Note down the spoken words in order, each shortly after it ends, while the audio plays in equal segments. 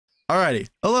Alrighty,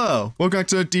 hello, welcome back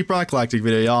to a Deep Rock Galactic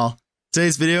video, y'all.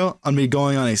 Today's video, I'm gonna be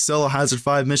going on a solo Hazard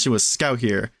 5 mission with Scout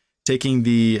here, taking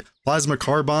the Plasma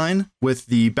Carbine with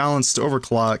the Balanced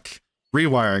Overclock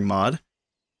Rewiring mod,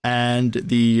 and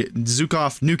the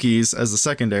Zukov Nukies as the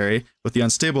secondary with the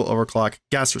Unstable Overclock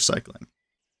Gas Recycling.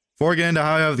 Before I get into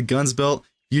how I have the guns built,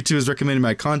 YouTube has recommended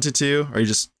my content to you, or you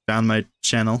just found my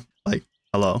channel, like,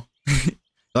 hello. You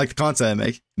like the content I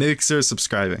make, maybe consider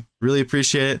subscribing. Really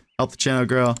appreciate it, help the channel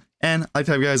grow, and I'd like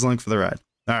to have you guys along for the ride.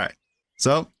 Alright,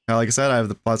 so, like I said, I have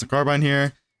the Plasma Carbine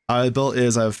here. How I built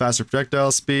is I have faster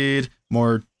projectile speed,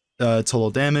 more total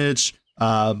damage,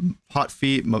 hot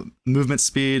feet, movement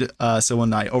speed, so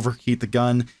when I overheat the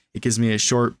gun, it gives me a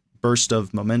short burst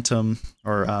of momentum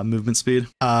or movement speed.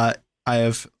 I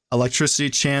have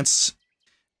electricity chance,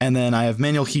 and then I have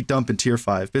manual heat dump in tier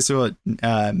 5. Basically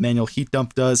what manual heat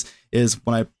dump does is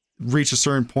when I reach a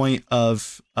certain point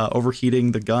of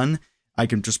overheating the gun, I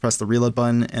can just press the reload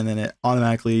button and then it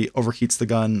automatically overheats the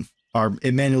gun, or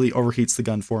it manually overheats the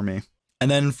gun for me. And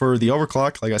then for the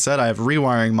overclock, like I said, I have a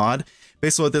rewiring mod.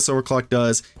 Basically what this overclock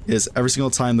does is every single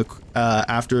time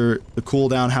after the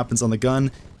cooldown happens on the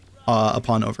gun,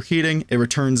 upon overheating, it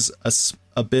returns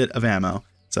a bit of ammo.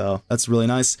 So that's really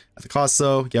nice. At the cost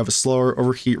though, you have a slower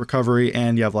overheat recovery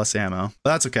and you have less ammo.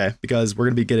 But that's okay because we're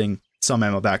going to be getting some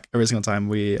ammo back every single time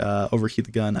we overheat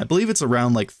the gun. I believe it's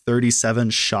around like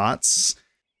 37 shots.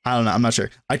 I don't know. I'm not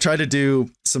sure. I tried to do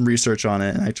some research on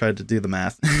it and I tried to do the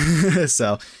math.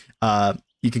 So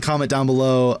you can comment down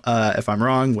below if I'm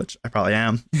wrong, which I probably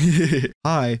am.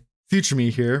 Hi, future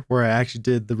me here, where I actually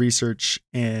did the research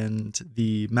and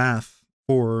the math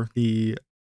for the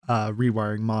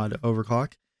rewiring mod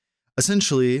overclock.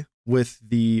 Essentially, with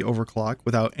the overclock,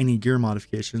 without any gear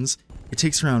modifications, it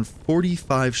takes around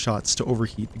 45 shots to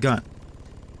overheat the gun.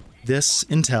 This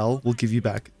intel will give you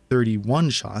back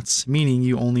 31 shots, meaning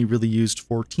you only really used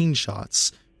 14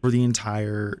 shots for the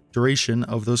entire duration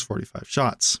of those 45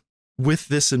 shots. With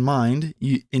this in mind,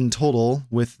 in total,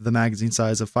 with the magazine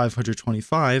size of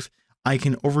 525, I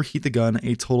can overheat the gun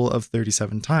a total of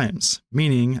 37 times,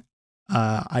 meaning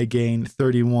I gain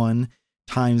 31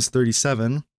 times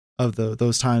 37 of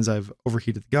those times I've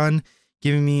overheated the gun,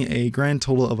 giving me a grand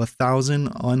total of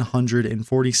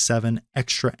 1,147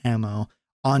 extra ammo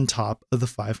on top of the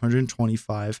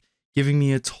 525, giving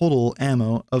me a total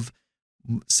ammo of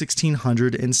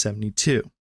 1,672.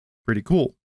 Pretty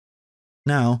cool.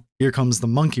 Now, here comes the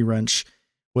monkey wrench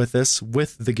with this,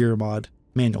 with the gear mod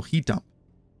manual heat dump.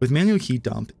 With manual heat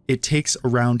dump, it takes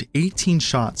around 18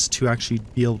 shots to actually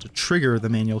be able to trigger the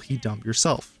manual heat dump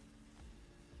yourself.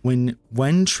 When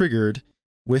triggered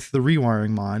with the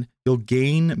rewiring mod, you'll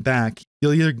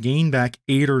either gain back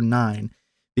 8 or 9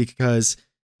 because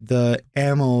the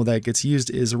ammo that gets used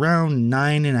is around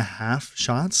 9.5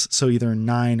 shots, so either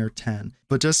 9 or 10.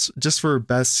 But just for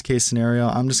best case scenario,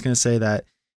 I'm just gonna say that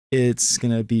it's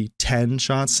gonna be 10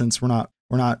 shots since we're not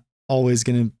always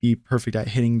gonna be perfect at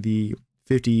hitting the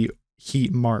 50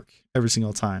 heat mark every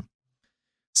single time.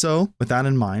 So with that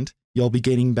in mind, you'll be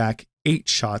gaining back 8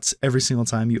 shots every single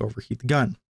time you overheat the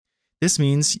gun. This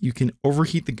means you can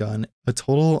overheat the gun a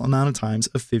total amount of times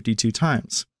of 52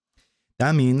 times.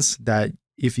 That means that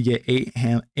if you get 8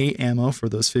 ammo for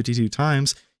those 52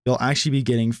 times, you'll actually be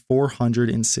getting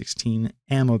 416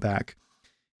 ammo back,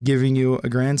 giving you a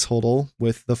grand total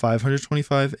with the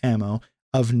 525 ammo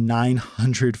of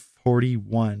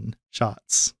 941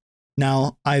 shots.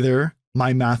 Now, either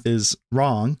my math is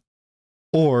wrong,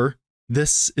 or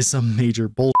this is some major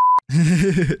bull.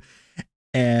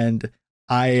 And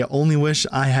I only wish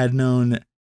I had known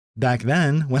back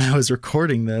then when I was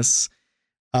recording this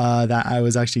that I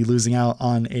was actually losing out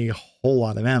on a whole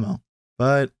lot of ammo.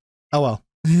 But oh well.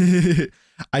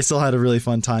 I still had a really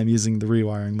fun time using the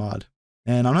rewiring mod.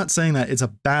 And I'm not saying that it's a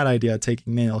bad idea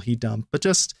taking manual heat dump, but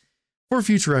just for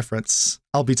future reference,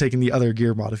 I'll be taking the other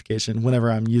gear modification whenever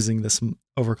I'm using this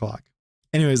overclock.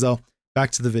 Anyways though,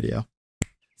 back to the video.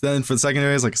 Then for the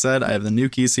secondaries, like I said, I have the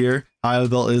Nukies here. How I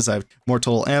have built is I have more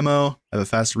total ammo, I have a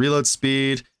faster reload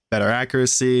speed, better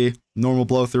accuracy, normal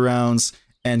blow through rounds,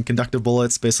 and conductive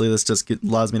bullets. Basically, this just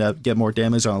allows me to get more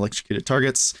damage on electrocuted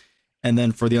targets. And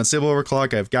then for the unstable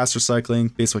overclock, I have gas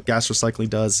recycling. Basically, what gas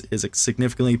recycling does is it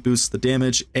significantly boosts the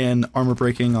damage and armor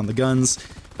breaking on the guns.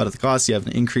 But at the cost, you have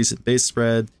an increase in base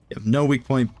spread, you have no weak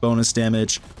point bonus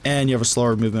damage, and you have a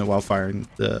slower movement while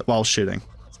while shooting.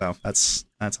 So that's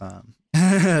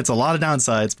it's a lot of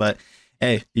downsides, but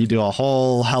hey, you do a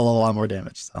whole hell of a lot more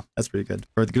damage, so that's pretty good.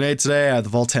 For the grenade today, I have the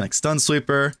Volcanic Stun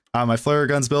Sweeper. My flare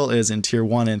guns built is in tier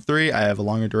 1 and 3. I have a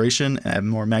longer duration, and I have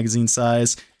more magazine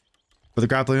size. For the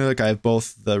grappling hook, I have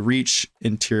both the reach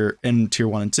in tier 1 and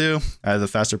 2. I have the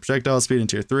faster projectile speed in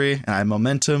tier 3, and I have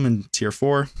momentum in tier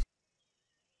 4.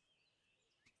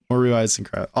 More revives and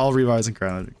all revives and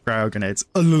cryo grenades.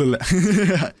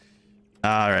 Alrighty,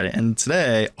 and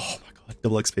today, oh my god,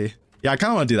 double XP. Yeah, I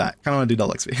kind of want to do that. Kind of want to do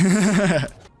double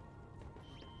XP.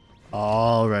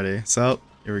 Alrighty, so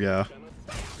here we go.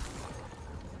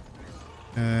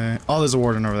 Oh, there's a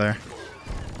warden over there.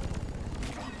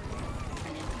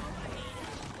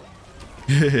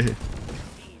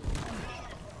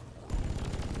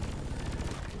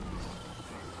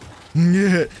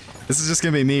 Yeah, this is just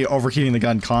gonna be me overheating the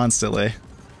gun constantly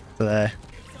today.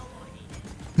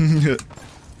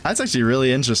 That's actually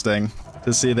really interesting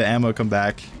to see the ammo come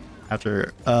back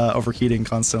after overheating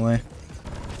constantly.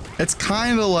 It's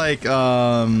kind of like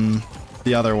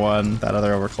the other one, that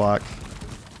other overclock.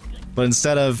 But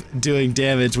instead of doing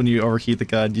damage when you overheat the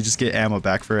gun, you just get ammo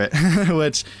back for it,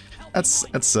 which I guess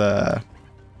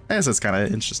that's kind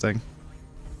of interesting.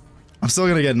 I'm still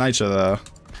gonna get nitro though.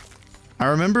 I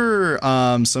remember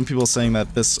some people saying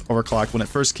that this overclock, when it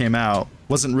first came out,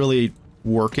 wasn't really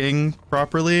working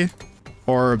properly,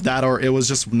 or it was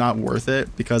just not worth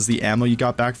it because the ammo you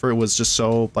got back for it was just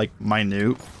so like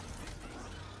minute.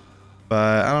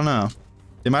 But I don't know.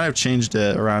 They might have changed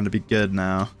it around to be good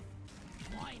now.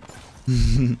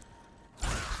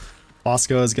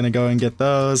 Bosco is gonna go and get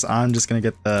those. I'm just gonna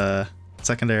get the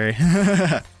secondary.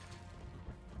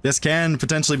 This can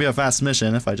potentially be a fast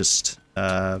mission if I just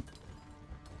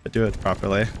do it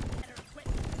properly.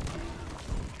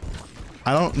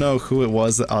 I don't know who it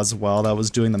was as well that was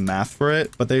doing the math for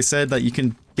it, but they said that you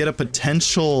can get a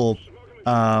potential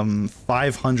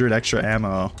 500 extra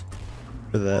ammo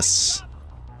for this.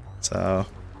 So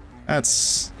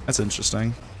that's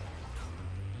interesting.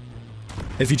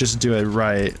 If you just do it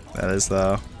right, that is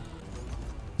though.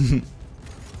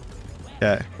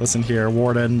 Okay, listen here,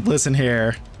 Warden, listen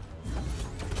here.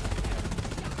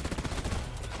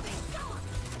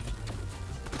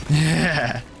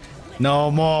 Yeah,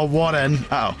 no more Warden.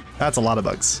 Uh oh, that's a lot of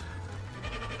bugs.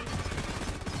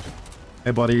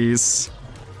 Hey, buddies.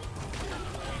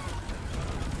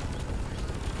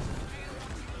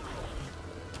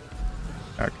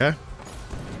 Okay.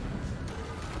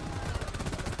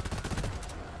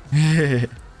 I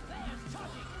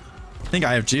think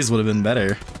IFGs would have been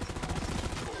better.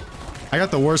 I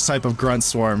got the worst type of grunt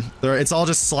swarm. It's all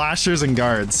just slashers and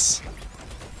guards.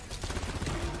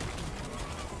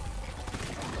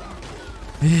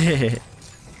 Hey,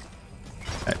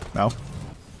 no.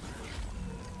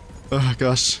 Oh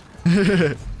gosh.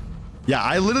 Yeah,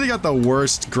 I literally got the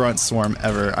worst grunt swarm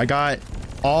ever. I got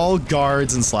all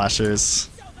guards and slashers.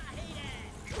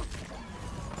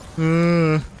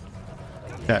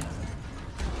 Okay.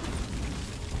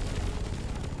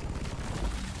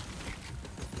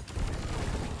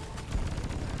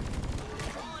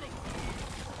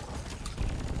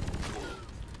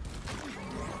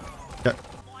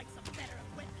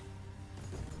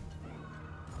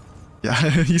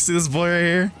 Yeah, you see this boy right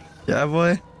here? Yeah,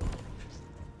 boy.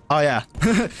 Oh yeah,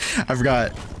 I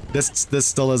forgot. This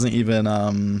still doesn't even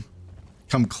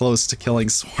come close to killing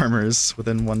swarmers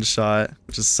within one shot,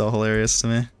 which is so hilarious to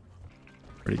me.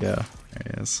 Where'd he go? There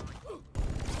he is.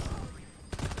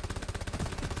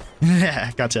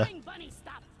 Yeah, gotcha.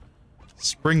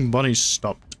 Spring bunny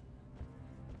stopped.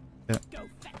 Yeah,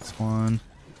 this one.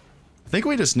 I think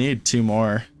we just need 2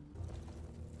 more.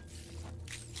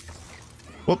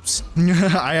 Whoops.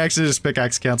 I actually just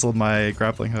pickaxe canceled my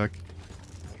grappling hook.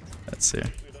 Let's see.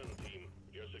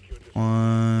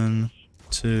 1,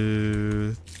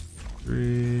 2,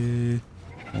 3,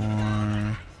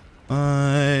 4,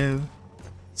 5,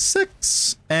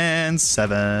 6, and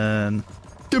 7.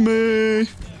 Gimme!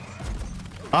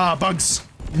 Ah, bugs!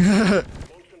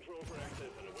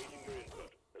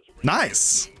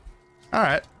 Nice!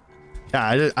 Alright.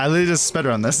 Yeah, I literally just sped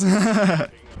run this.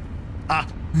 Ah!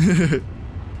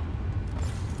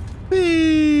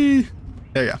 Whee!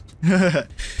 There you go.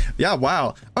 Yeah,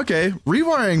 wow. Okay,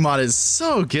 rewiring mod is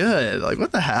so good. Like,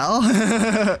 what the hell?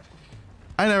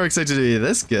 I never expected it to be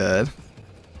this good.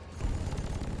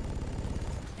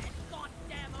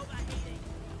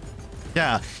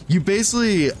 Yeah, you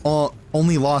basically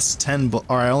only lost 10,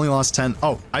 or I only lost 10.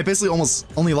 Oh, I basically almost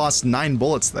only lost 9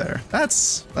 bullets there.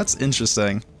 That's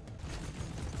interesting.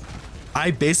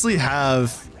 I basically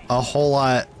have a whole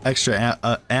lot extra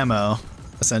ammo,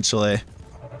 essentially.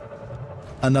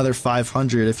 Another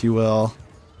 500, if you will,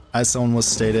 as someone was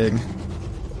stating.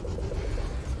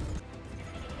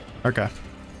 Okay.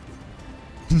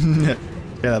 Get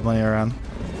that money around.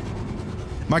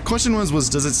 My question was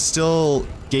does it still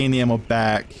gain the ammo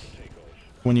back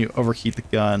when you overheat the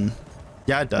gun.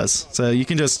 Yeah, it does. So you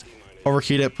can just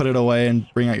overheat it, put it away, and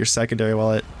bring out your secondary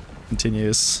while it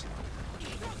continues.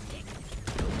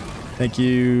 Thank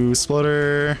you,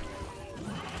 Sploder.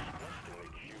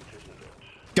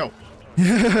 Go.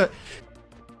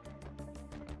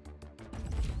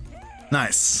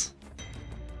 Nice.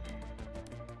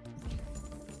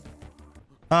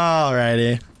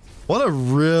 Alrighty. What a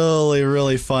really,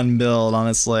 really fun build,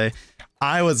 honestly.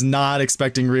 I was not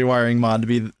expecting Rewiring Mod to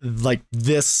be like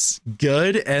this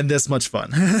good and this much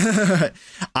fun.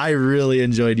 I really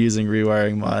enjoyed using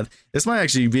Rewiring Mod. This might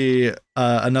actually be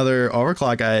another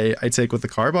overclock I take with the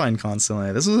Carbine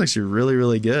constantly. This was actually really,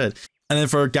 really good. And then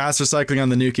for gas recycling on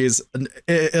the Nukies,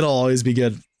 it'll always be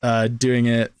good doing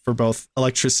it for both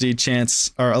electricity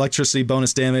chance or electricity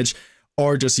bonus damage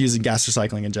or just using gas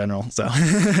recycling in general. So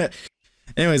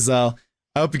anyways, though,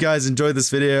 I hope you guys enjoyed this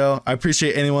video. I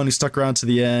appreciate anyone who stuck around to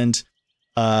the end.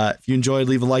 If you enjoyed,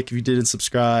 leave a like if you did and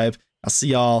subscribe. I'll see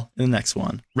y'all in the next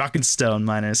one. Rock and stone,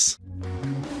 miners.